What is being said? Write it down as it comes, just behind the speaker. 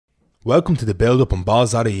Welcome to the build-up on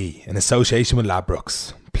Balls.ie in association with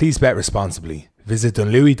Ladbrokes. Please bet responsibly. Visit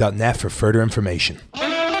dunlewy.net for further information.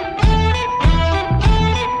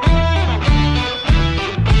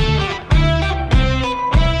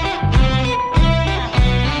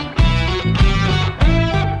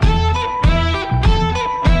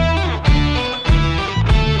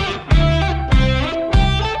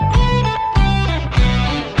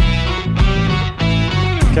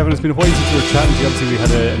 Kevin, it's been a while since we were chatting to you. Obviously, we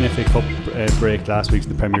had an FA Cup break last week in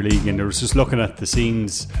the Premier League, and I was just looking at the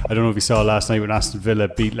scenes. I don't know if you saw last night when Aston Villa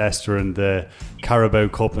beat Leicester in the Carabao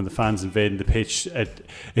Cup and the fans invading the pitch.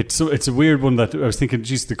 It's a weird one that I was thinking,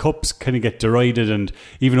 geez, the cups kind of get derided, and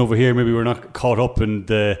even over here, maybe we're not caught up in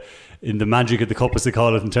the magic of the cup, as they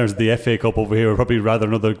call it, in terms of the FA Cup over here. We're probably rather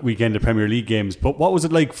another weekend of Premier League games. But what was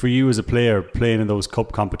it like for you as a player playing in those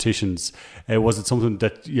cup competitions? Was it something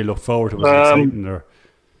that you looked forward to? Was it exciting? Or?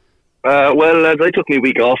 Well, I took me a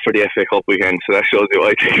week off for the FA Cup weekend, so that shows you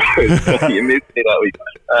what I think. You missed me that week.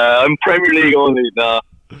 I'm Premier League only now.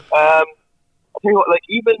 I tell you what,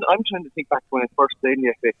 I'm trying to think back to when I first played in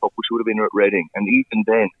the FA Cup, which would have been at Reading, and even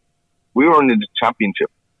then, we were in the Championship.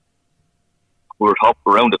 We were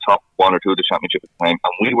around the top one or two of the Championship at the time,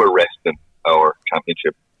 and we were resting our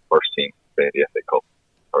Championship first team to play the FA Cup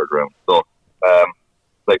third round. So,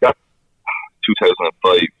 that's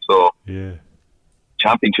 2005. So, yeah.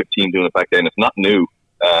 Championship team doing it back then. It's not new,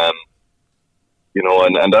 and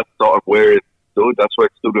that's sort of where it stood. That's where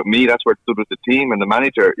it stood with me. That's where it stood with the team and the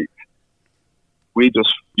manager. We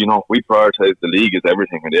just, we prioritise the league as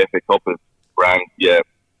everything, and the FA Cup is grand. Yeah,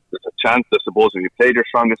 there's a chance, I suppose, if you played your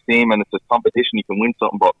strongest team and it's a competition, you can win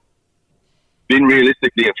something. But being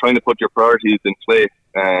realistically and trying to put your priorities in place,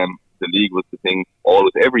 the league was the thing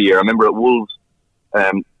always, every year. I remember at Wolves,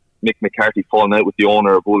 Mick McCarthy falling out with the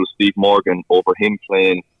owner of Wolves, Steve Morgan, over him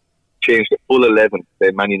playing, changed the full 11 to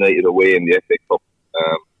play Man United away in the FA Cup.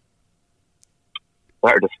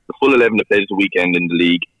 The full 11 that played the weekend in the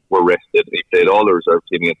league were rested. He played all the reserve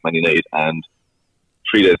team against Man United, and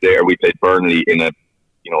 3 days later we played Burnley in a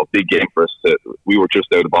big game for us. We were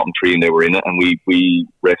just out of the bottom 3 and they were in it, and we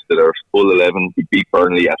rested our full 11. We beat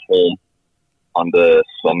Burnley at home on the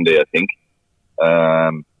Sunday, I think.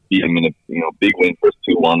 Beat him in a big win for us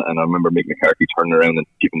 2-1, and I remember Mick McCarthy turning around and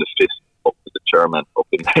giving the fist up to the chairman up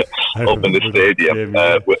in the stadium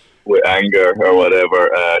with anger or whatever,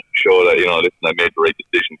 to show that listen, I made the right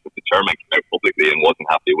decision, because the chairman came out publicly and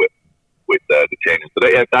wasn't happy with the changes. So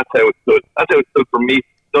that's how it stood. That's how it stood for me.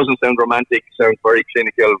 It doesn't sound romantic. It sounds very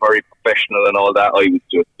clinical, very professional, and all that. I was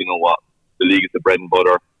just, the league is the bread and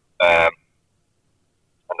butter, and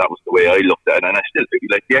that was the way I looked at it. And I still do.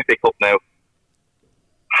 Like the FA Cup now,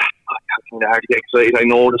 it's kind of hard to get excited. I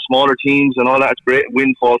know the smaller teams and all that, it's great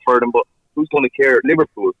windfall for them, but who's going to care?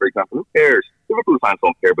 Liverpool, for example, who cares? Liverpool fans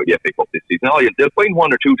don't care about the FA Cup this season. They'll find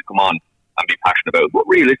 1 or 2 to come on and be passionate about it, but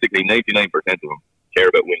realistically 99% of them care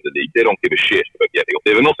about winning the league. They don't give a shit about the FA Cup.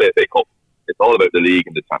 They have enough FA Cup. It's all about the league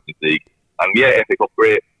and the Champions League. And FA Cup,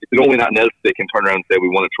 great. If they don't win that else, they can turn around and say we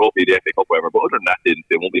won a trophy, the FA Cup, whatever. But other than that,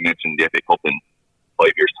 they won't be mentioning the FA Cup in 5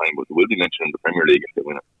 years' time, but they will be mentioning the Premier League if they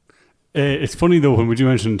win it. It's funny though, when you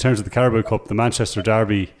mentioned in terms of the Carabao Cup, the Manchester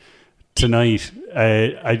derby tonight,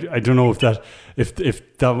 I don't know if that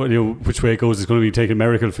which way it goes is going to be taking a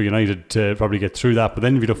miracle for United to probably get through that. But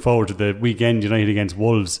then if you look forward to the weekend, United against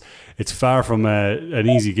Wolves, it's far from an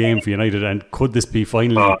easy game for United. And could this be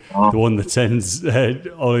finally the one that sends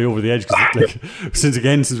all the way over the edge? Because since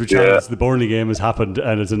we chatted, the Burnley game has happened,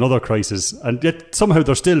 and it's another crisis, and yet somehow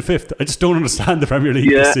they're still 5th. I just don't understand the Premier League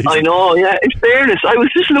this season. I know. Yeah, in fairness, I was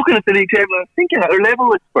just looking at the league table and thinking they're level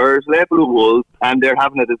with Spurs, level with Wolves, and they're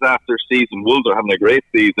having a disaster season. Wolves are having a great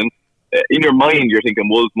season. In your mind, you're thinking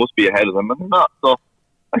Wolves must be ahead of them, and they're not. So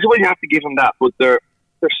I suppose you have to give them that, but they're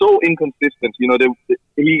so inconsistent.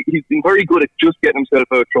 He's been very good at just getting himself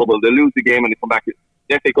out of trouble. They lose the game and they come back.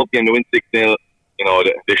 The FA Cup game, they win 6-0.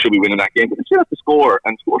 They should be winning that game, but they still have to score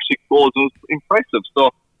 6 goals. It was impressive.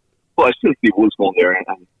 So, but I still see Wolves going there and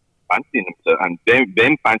fancying them, and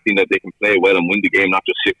them fancying that they can play well and win the game, not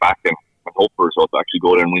just sit back and hope for us to actually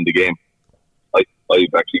go there and win the game. I've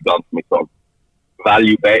actually gone to my sort of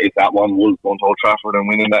value bet is that one, Wolves going to Old Trafford and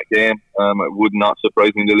winning that game. It would not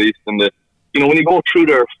surprise me in the least. And when you go through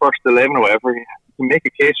their first 11 or whatever, you can make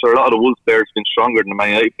a case for a lot of the Wolves players been stronger than the Man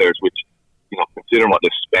United players, which, considering what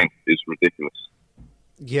they've spent, is ridiculous.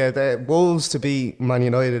 Yeah, the Wolves to beat Man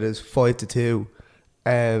United is 5-2.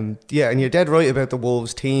 And you're dead right about the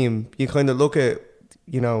Wolves team. You kind of look at,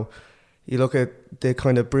 the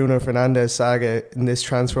kind of Bruno Fernandes saga in this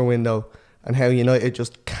transfer window, and how United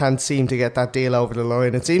just can't seem to get that deal over the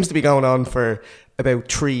line. It seems to be going on for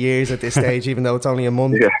about 3 years at this stage, even though it's only a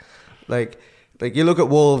month. Like you look at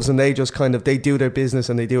Wolves and they just kind of, they do their business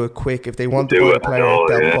and they do it quick. If they want to buy a player,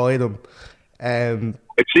 they'll buy them.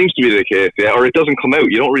 It seems to be the case, yeah, or it doesn't come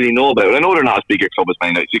out. You don't really know about it. I know they're not as big a club as Man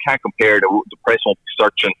United, so you can't compare. The press won't be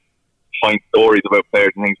searching to find stories about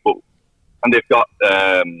players and things, and they've got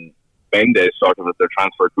Mendes sort of as their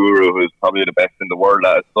transfer guru, who's probably the best in the world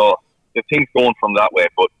at it. So things going from that way.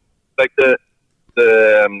 But like the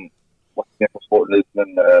what's the name of sport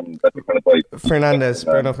Lisbon that they're trying to buy?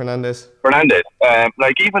 Bruno Fernandes.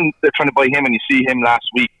 Like even they're trying to buy him, and you see him last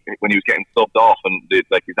week when he was getting subbed off and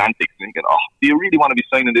like his antics, and thinking, do you really want to be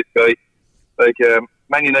signing this guy? Like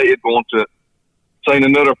Man United going to sign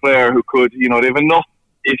another player who could, they have enough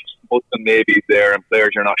ifs, buts and maybes there, and players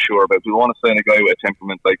you're not sure about. We want to sign a guy with a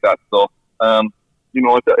temperament like that. So,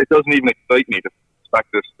 it doesn't even excite me. The fact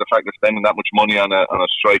they're spending that much money on a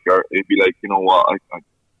striker, it'd be like, you know what, I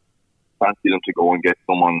fancy them to go and get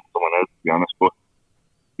someone else, to be honest. But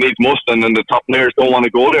needs must, and then the top players don't want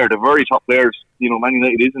to go there. The very top players, Man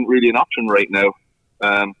United isn't really an option right now.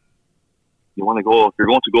 You want to go, if you're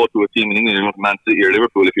going to go to a team in England, you're going to Man City or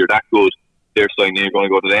Liverpool. If you're that good, they're signing, you're going to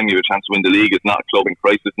go to them. You have a chance to win the league. It's not a club in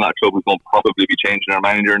crisis. It's not a club who's going to probably be changing their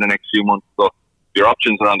manager in the next few months. So your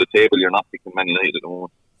options are on the table. You're not picking Man United at the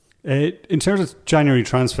moment. In terms of January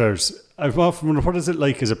transfers, I've often wondered, what is it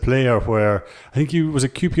like as a player where, I think was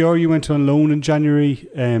it QPR you went to on loan in January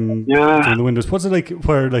during the windows? What's it like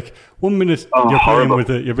where, like, 1 minute you're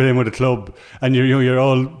playing with a club and you're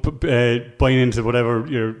all buying into whatever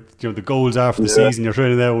the goals are for the season, you're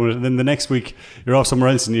training there, and then the next week you're off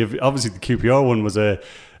somewhere else, and obviously the QPR one was a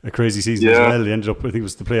crazy season as well. They ended up, I think it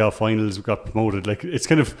was the playoff finals, we got promoted. Like, it's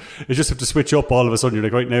kind of, you just have to switch up all of a sudden. You're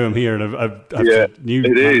like, right now I'm here and I've a new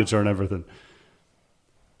manager and everything.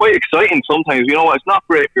 Quite exciting sometimes. It's not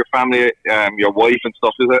great for your family, your wife and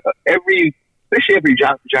stuff. Especially every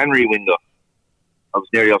January window. I was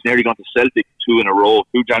nearly gone to Celtic 2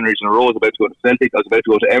 Januaries in a row. I was about to go to Celtic. I was about to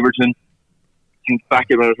go to Everton. Think back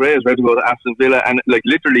when I was about to go to Aston Villa, and like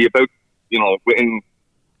literally about within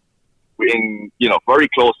very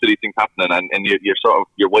close to these things happening, and you're sort of,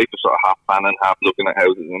 your wife is sort of half planning, half looking at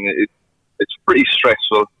houses, and it's pretty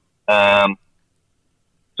stressful.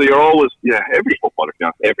 So you're always, every footballer,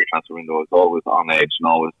 every transfer window is always on edge, and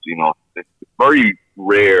always, it's very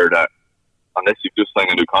rare that, unless you've just signed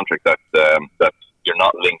a new contract, that you're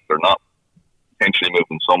not linked or not potentially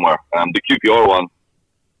moving somewhere. The QPR one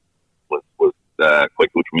was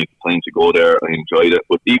quite good for me at the time to go there. I enjoyed it,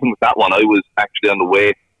 but even with that one, I was actually on the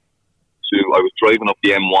way I was driving up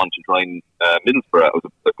the M1 to join Middlesbrough. I was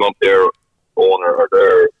going their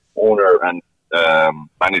owner and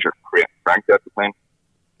manager, Frank, at the time,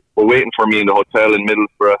 were waiting for me in the hotel in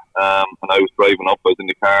Middlesbrough, and I was driving up. I was in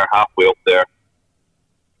the car halfway up there.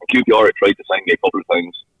 And QPR had tried to sign me a couple of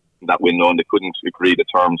times in that window, and they couldn't agree the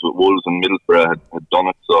terms with Wolves, and Middlesbrough had done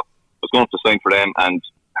it. So I was going to sign for them, and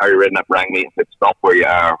Harry Redknapp rang me and said, "Stop where you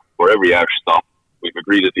are, wherever you are, stop. We've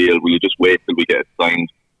agreed a deal. Will you just wait till we get it signed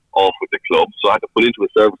off with the club?" So I had to put into a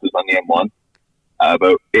services on the M1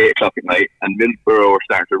 about 8 o'clock at night, and Middlesbrough were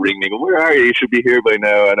starting to ring me, go, "Where are you? You should be here by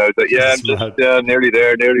now." And I was like, "Yeah, I'm just nearly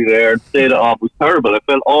there. And stayed off. It was terrible. I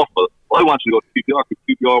felt awful. I wanted to go to QPR because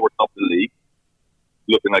QPR were top of the league,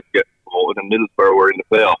 looking like to get promoted, and Middlesbrough were in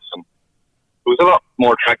the playoffs. And it was a lot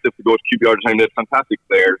more attractive to go to QPR at the time. They had fantastic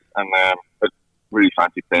players, and I really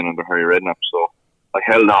fancied playing under Harry Redknapp. So I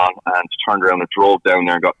held on and turned around and drove down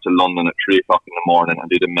there and got to London at 3 o'clock in the morning and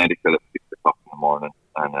did a medical at 6 o'clock in the morning,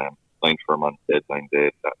 and signed for him on deadline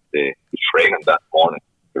day that day. He training that morning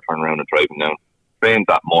to turn around and drive him down. Trained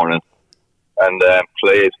that morning and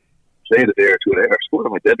played a day or two later. Scored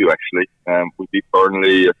on my debut actually. We beat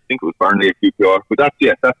Burnley. I think it was Burnley at QPR. But that's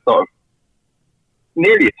sort of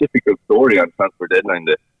nearly a typical story on transfer deadline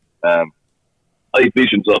day. I had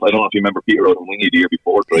visions of, I don't know if you remember Peter O'Dwynne the year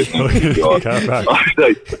before driving out to QPR.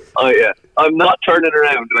 I'm not turning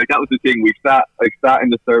around. Like, that was the thing. I sat in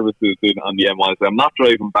the services on the M1. So I'm not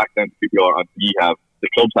driving back down to QPR until the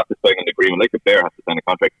clubs have to sign an agreement. Like, the player has to sign a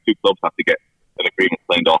contract. The two clubs have to get an agreement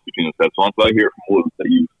signed off between themselves. So until I hear from Wolves that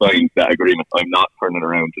you signed that agreement, I'm not turning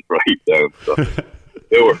around to drive down. So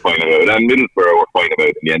they were fine about it. And Middlesbrough were fine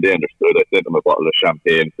about it. In the end, they understood. I sent them a bottle of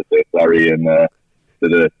champagne to say sorry and to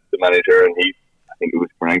the manager, and I think it was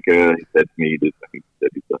Frank, he said to me, he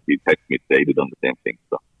texted me today, he'd done the same thing,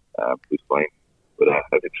 so it was fine. But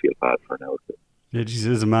I did feel bad for now. Yeah, geez,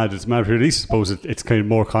 it's mad. At least I suppose it's kind of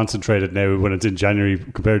more concentrated now when it's in January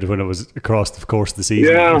compared to when it was across the course of the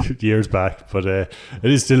season years back. But it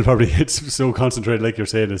is still it's so concentrated, like you're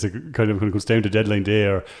saying. It's kind of when it goes down to deadline day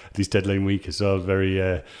or at least deadline week. It's all very.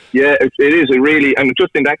 Yeah, it is. It really, and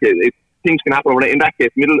just in that case, things can happen overnight. In that case,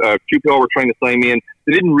 QPR were trying to sign me in.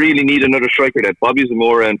 They didn't really need another striker. They had Bobby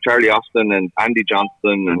Zamora and Charlie Austin and Andy Johnson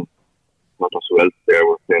and not just who else there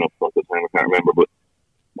were playing up front at the time. I can't remember, but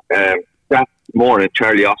that morning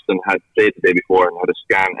Charlie Austin had played the day before and had a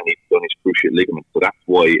scan and he'd done his cruciate ligament. So that's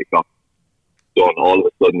why it got done all of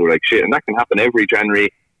a sudden. We're like, shit. And that can happen every January,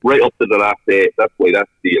 right up to the last day. That's why that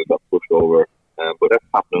deal got pushed over. But that's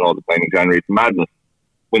happening all the time in January. It's madness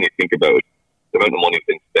when you think about it. The amount of money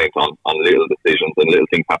being spent on little decisions and little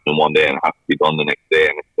things happening one day and it has to be done the next day.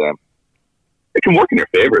 And it can work in your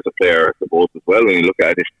favour as a player, I suppose, as well. When you look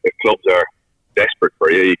at it, if clubs are desperate for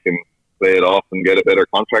you, you can play it off and get a better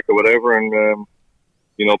contract or whatever. And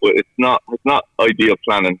but it's not ideal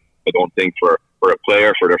planning, I don't think, for a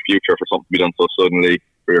player, for their future, for something to be done so suddenly,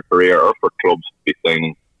 for your career, or for clubs to be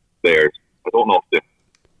signing players. I don't know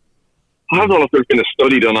if there's been a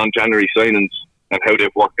study done on January signings and how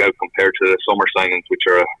they've worked out compared to the summer signings, which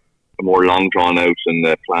are a more long drawn out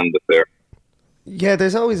and planned affair. Yeah,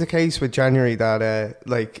 there's always a case with January that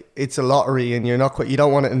it's a lottery and you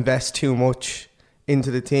don't want to invest too much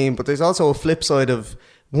into the team, but there's also a flip side of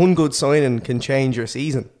one good signing can change your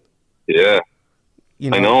season. Yeah,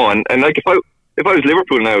 I know, and like if I was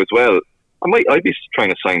Liverpool now as well, I'd be trying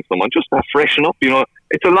to sign someone just to freshen up.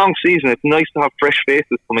 It's a long season. It's nice to have fresh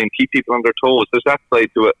faces come in, keep people on their toes. There's that side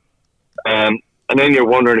to it. And then you're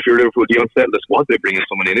wondering if you're Liverpool, do you unsettle the squad by bringing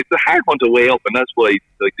someone in? It's a hard one to weigh up, and that's why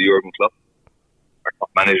like the Jurgen Klopp, our top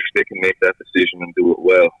managers, they can make that decision and do it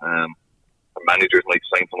well. Managers might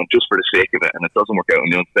sign someone just for the sake of it, and it doesn't work out,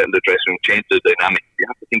 and you unsettle the dressing room, change the dynamic. You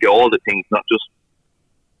have to think of all the things, not just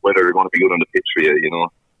whether they're going to be good on the pitch for you.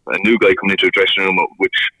 A new guy coming into a dressing room,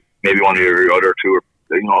 which maybe one of your other two are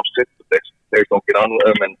upset that the players don't get on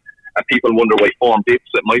with him, and people wonder why form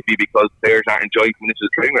dips. It might be because players aren't enjoying coming into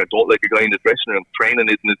the training room, don't like a guy in the dressing room. Training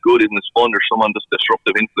isn't as good, isn't as fun, or someone just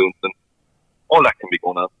disruptive influence, and all that can be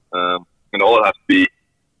going on. And all has to be,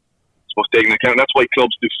 I suppose, taken into account. That's why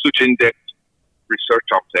clubs do such in-depth research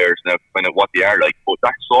on players now to find out what they are like. But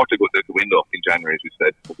that sort of goes out the window in January, as we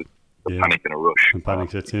said, because the panic and a rush.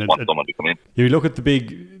 Want someone to come in. You look at the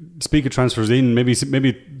big speak of transfers in, maybe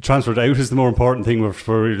transferred out is the more important thing if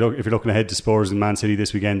you're looking ahead to Spurs and Man City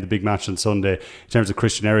this weekend, the big match on Sunday, in terms of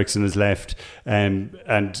Christian Eriksen has left, and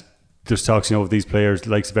there's talks of these players, the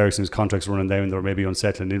likes of Eriksen's contracts running down, there may be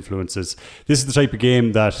unsettling influences. This is the type of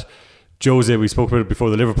game that Jose, we spoke about it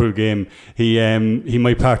before the Liverpool game, he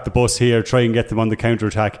might park the bus here, try and get them on the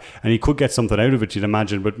counter-attack, and he could get something out of it, you'd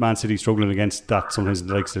imagine, but Man City struggling against that sometimes,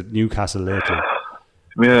 the likes of Newcastle lately.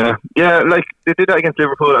 Yeah, like they did that against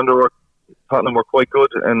Liverpool, and Tottenham were quite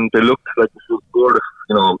good, and they looked like they should score.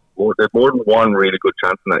 They had more than one really good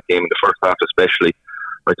chance in that game in the first half, especially.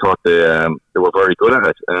 I thought they were very good at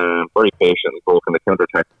it, very patient, both in the counter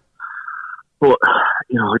attack. But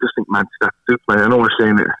I just think Man City suits Man. I know we're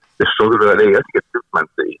saying that they struggle with that. I think it suits Man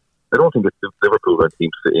City. I don't think it suits Liverpool when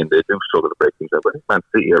teams sit in. They do struggle to break things up. But I think Man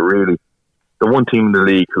City are really the one team in the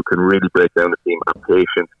league who can really break down the team, are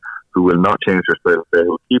patient, who will not change their style of play,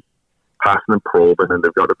 who will keep passing and probing, and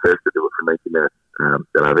they've got the players to do it for 90 minutes.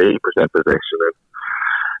 They'll have 80% possession, and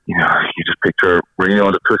you just picture bringing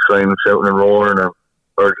on the touchline and shouting and roaring and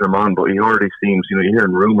urging them on. But he already seems, you're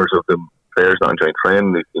hearing rumours of them players not enjoying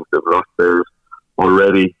training. They seem to have lost theirs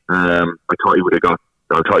already. I thought he would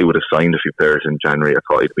have signed a few players in January. I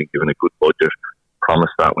thought he'd been given a good budget.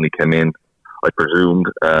 Promised that when he came in. I presumed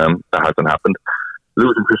that hasn't happened.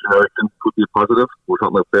 Losing Christian Eriksen could be a positive. We're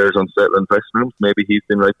talking about players unsettling dressing rooms. Maybe he's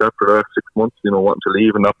been like that for the last 6 months, wanting to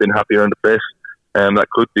leave and not being happy around the place. That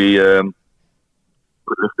could be if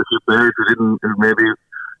a few players who maybe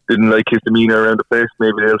didn't like his demeanour around the place,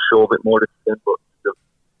 maybe they'll show a bit more this weekend, but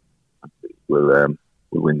we'll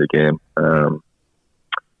win the game. I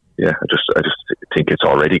just think it's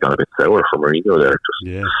already gone a bit sour for Mourinho there.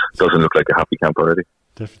 It doesn't look like a happy camp already.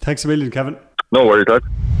 Thanks a million, Kevin. No worries, lad.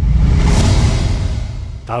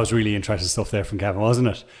 That was really interesting stuff there from Kevin, wasn't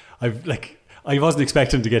it? I wasn't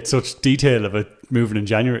expecting to get such detail about moving in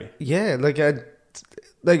January. Yeah,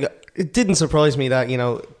 it didn't surprise me that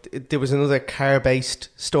there was another car-based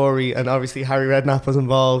story, and obviously Harry Redknapp was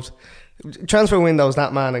involved. Transfer windows,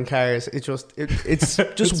 that man and cars, it just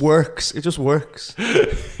works. It just works.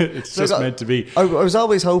 It's just meant to be. I was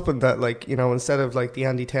always hoping that instead of the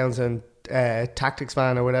Andy Townsend tactics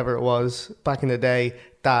van or whatever it was back in the day,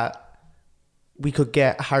 that we could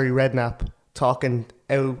get Harry Redknapp talking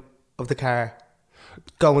out of the car,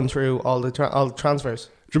 going through all the transfers.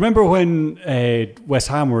 Do you remember when West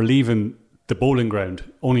Ham were leaving the Bowling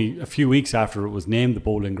Ground only a few weeks after it was named the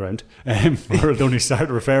Bowling Ground, or it only started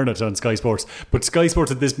referring it on Sky Sports? But Sky Sports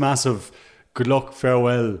had this massive good luck,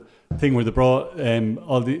 farewell thing where they brought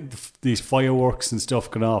all these fireworks and stuff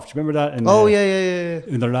going off. Do you remember that?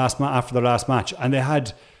 In their after their last match, and they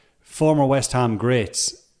had former West Ham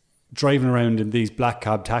greats driving around in these black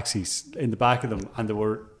cab taxis in the back of them, and they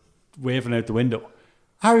were waving out the window.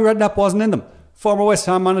 Harry Redknapp wasn't in them. Former West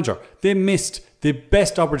Ham manager. They missed the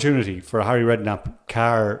best opportunity for a Harry Redknapp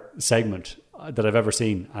car segment that I've ever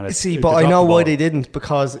seen. And but I know why they didn't,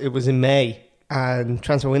 because it was in May. And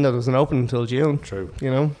transfer window doesn't open until June. True. You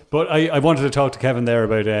know? But I wanted to talk to Kevin there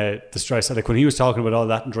about the stress. Like when he was talking about all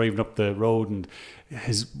that and driving up the road and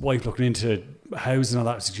his wife looking into housing and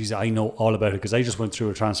all that, I said, geez, I know all about it because I just went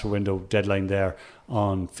through a transfer window deadline there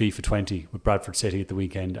on FIFA 20 with Bradford City at the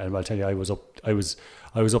weekend, and I'll tell you, I was up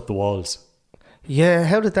the walls. Yeah,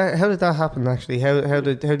 how did that happen actually? How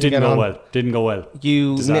did you get on? Didn't go well.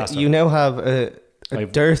 You now have a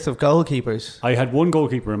dearth of goalkeepers. I had one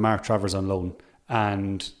goalkeeper in Mark Travers on loan,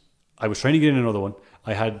 and I was trying to get in another one.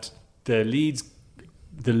 I had the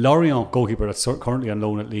Lorient goalkeeper that's currently on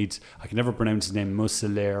loan at Leeds. I can never pronounce his name.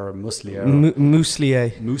 Mouslier.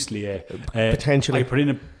 Potentially. I put in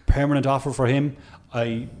a permanent offer for him.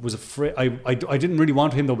 I was afraid. I didn't really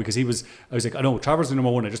want him though, because I was like, I know Travers is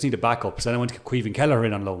number one. I just need a backup. So then I went to Caoimhin Kelleher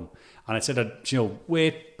in on loan. And I said that,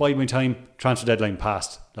 wait, bide my time. Transfer deadline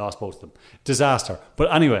passed. Lost both of them. Disaster.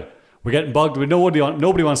 But anyway, we're getting bogged with nobody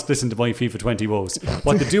wants to listen to my FIFA 20 woes.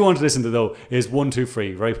 What they do want to listen to though is 1, 2,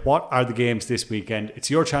 3, right? What are the games this weekend? It's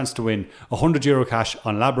your chance to win €100 cash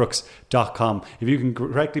on Ladbrokes.com if you can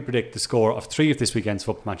correctly predict the score of 3 of this weekend's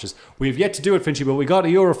football matches. We have yet to do it, Finchy, but we got a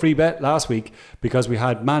Euro free bet last week because we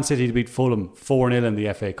had Man City to beat Fulham 4-0 in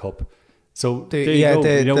the FA Cup. So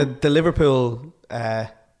the Liverpool.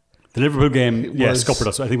 The Liverpool game, scuppered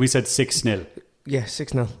us. I think we said 6-0. Yeah,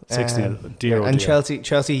 6-0. 6-0. And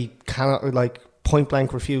Chelsea cannot, point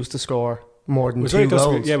blank refuse to score more than 2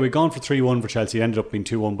 goals. Yeah, we've gone for 3-1 for Chelsea. It ended up being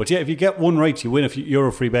 2-1. But yeah, if you get one right, you win a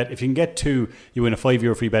 €1 free bet. If you can get 2, you win a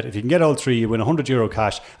 €5 free bet. If you can get all 3, you win €100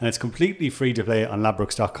 cash. And it's completely free to play on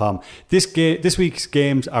Ladbrokes.com. This week's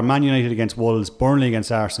games are Man United against Wolves, Burnley against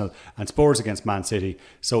Arsenal, and Spurs against Man City.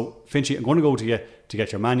 So, Finchy, I'm going to go to you to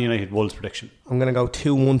get your Man United Wolves prediction. I'm going to go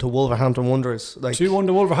 2-1 to Wolverhampton Wanderers. 2-1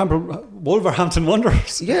 to Wolverhampton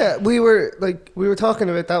Wanderers. Yeah, we were talking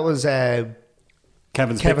about that was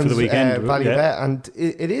Kevin's pick for the weekend, value bet, and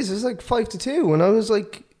it's like 5-2, and I was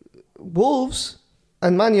like, Wolves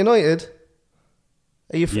and Man United.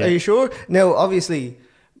 Are you sure? Now, obviously,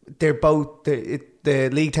 they're both the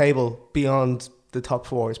league table beyond the top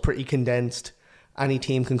 4 is pretty condensed. Any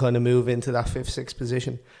team can kind of move into that 5th, 6th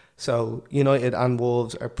position. So United and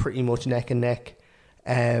Wolves are pretty much neck and neck.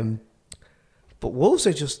 But Wolves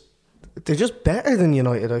are just better than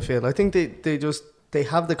United, I feel. I think they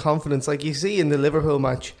have the confidence. Like you see in the Liverpool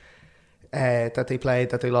match that they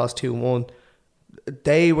played, that they lost 2-1.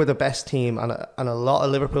 They were the best team, and a lot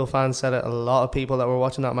of Liverpool fans said it. A lot of people that were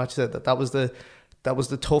watching that match said that was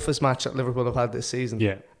the toughest match that Liverpool have had this season.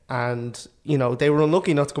 Yeah. And they were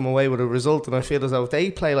unlucky not to come away with a result, and I feel as though if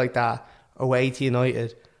they play like that away to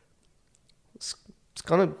United, it's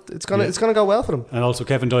gonna go well for them. And also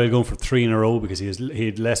Kevin Doyle going for 3 in a row because he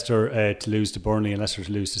had Leicester to lose to Burnley and Leicester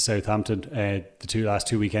to lose to Southampton the last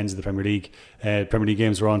two weekends of the Premier League. Premier League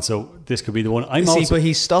games were on, so this could be the one. But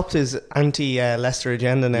he's stopped his anti-Leicester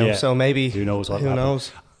agenda now, so maybe who knows.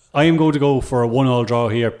 I am going to go for a 1-1 draw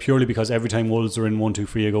here purely because every time Wolves are in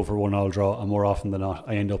 1-2-3, I go for a 1-1 draw, and more often than not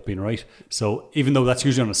I end up being right. So even though that's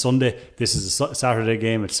usually on a Sunday, this is a Saturday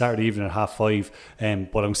game. It's Saturday evening at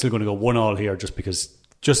 5:30, but I'm still going to go 1-1 here just because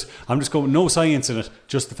I'm just going no science in it,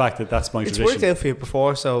 just the fact that that's my tradition. It's worked out for you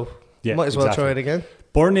before, so might as well try it again.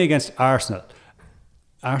 Burnley against Arsenal.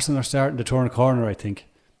 Arsenal are starting to turn a corner, I think.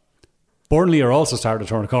 Burnley are also starting to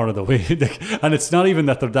turn a corner though, and it's not even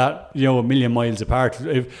that they're that a million miles apart.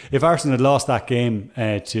 If Arsenal had lost that game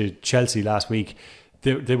to Chelsea last week,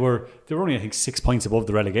 they were only I think 6 points above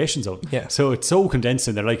the relegation zone. Yeah. So it's so condensed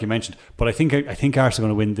in there, like you mentioned. But I think Arsenal are going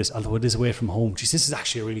to win this, although it is away from home. Jeez, this is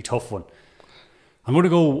actually a really tough one. I'm going to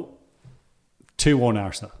go 2-1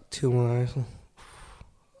 Arsenal. 2-1 Arsenal.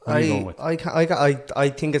 What are you going with? I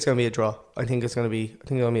think it's going to be a draw. I think it's going to be a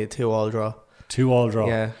 2-2 draw. 2-2 draw.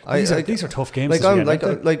 Yeah, these are tough games.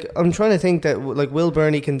 I'm trying to think that will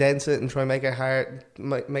Burnley condense it and try and make it hard,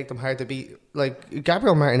 make them hard to beat. Like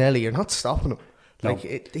Gabriel Martinelli, you're not stopping him. No.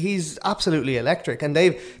 He's absolutely electric, and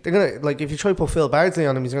they're gonna if you try to put Phil Bardsley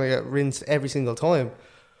on him, he's gonna get rinsed every single time.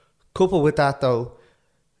 Coupled with that, though,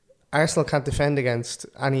 Arsenal can't defend against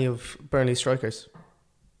any of Burnley's strikers.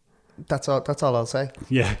 That's all I'll say.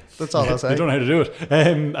 Yeah, that's all I'll say. They don't know how to do it.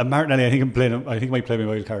 And Martinelli, I think he might play my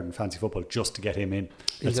wild card in fantasy football just to get him in.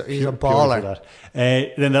 He's a baller.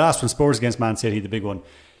 Then the last one, Spurs against Man City, the big one.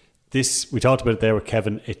 This we talked about it there with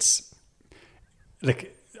Kevin. It's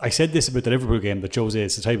like I said this about the Liverpool game, that Jose,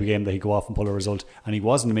 it's the type of game that he go off and pull a result, and he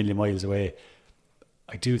wasn't a million miles away.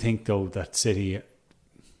 I do think though that City,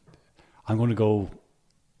 I'm going to go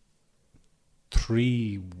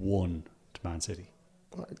 3-1 to Man City.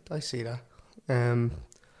 I see that.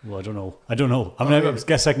 Well, I don't know. I'm going to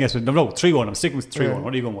guess second guess, but no, 3-1. I'm sticking with 3-1.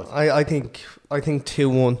 What are you going with? I think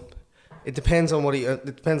 2-1. It depends on what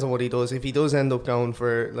he does. If he does end up going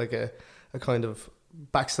for like a kind of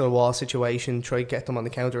backs to the wall situation, try to get them on the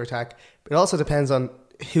counter attack. But it also depends on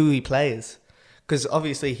who he plays, because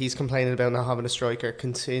obviously he's complaining about not having a striker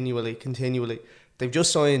continually. They've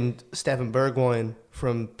just signed Steven Bergwijn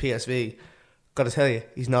from PSV. Got to tell you,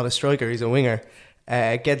 he's not a striker. He's a winger.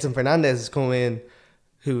 Gedson Fernandes has come in,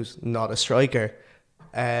 who's not a striker.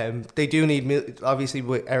 They do need, obviously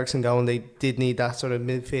with Eriksen going, they did need that sort of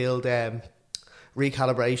midfield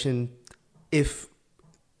recalibration. If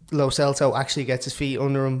Lo Celso actually gets his feet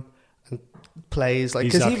under him and plays, like,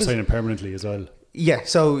 he's after signing permanently as well. Yeah,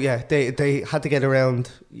 so yeah, they had to get around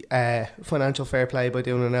financial fair play by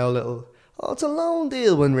doing an little. Oh, it's a loan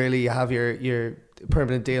deal when really you have your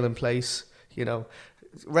permanent deal in place. You know,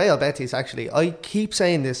 Real Betis, actually, I keep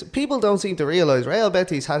saying this, people don't seem to realise Real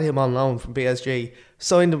Betis had him on loan from PSG,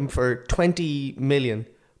 signed him for 20 million,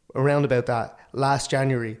 around about that, last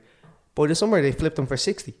January. By the summer they flipped him for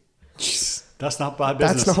 60. That's not bad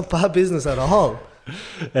business. That's not bad business at all.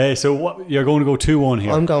 So what, you're going to go 2-1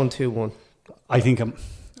 here? I'm going 2-1. I think am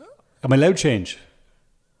I allowed change?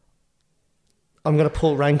 I'm going to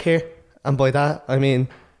pull rank here, and by that I mean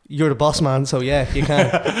you're the boss man, so yeah, you can.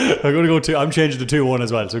 I'm going to go I'm changing to 2-1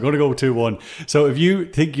 as well. So we're going to go 2-1. So if you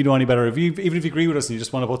think you know any better, even if you agree with us and you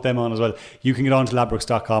just want to put them on as well, you can get on to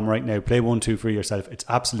ladbrokes.com right now. Play 1-2 for yourself. It's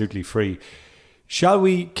absolutely free. Shall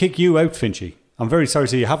we kick you out, Finchy? I'm very sorry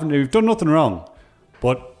to say you've done nothing wrong,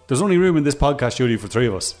 but there's only room in this podcast studio for three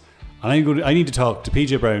of us. And I need to talk to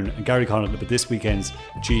PJ Brown and Gary Conlon about this weekend's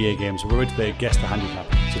GA games. We're going to play Guess the Handicap.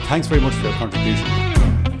 So thanks very much for your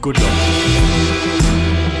contribution. Good luck.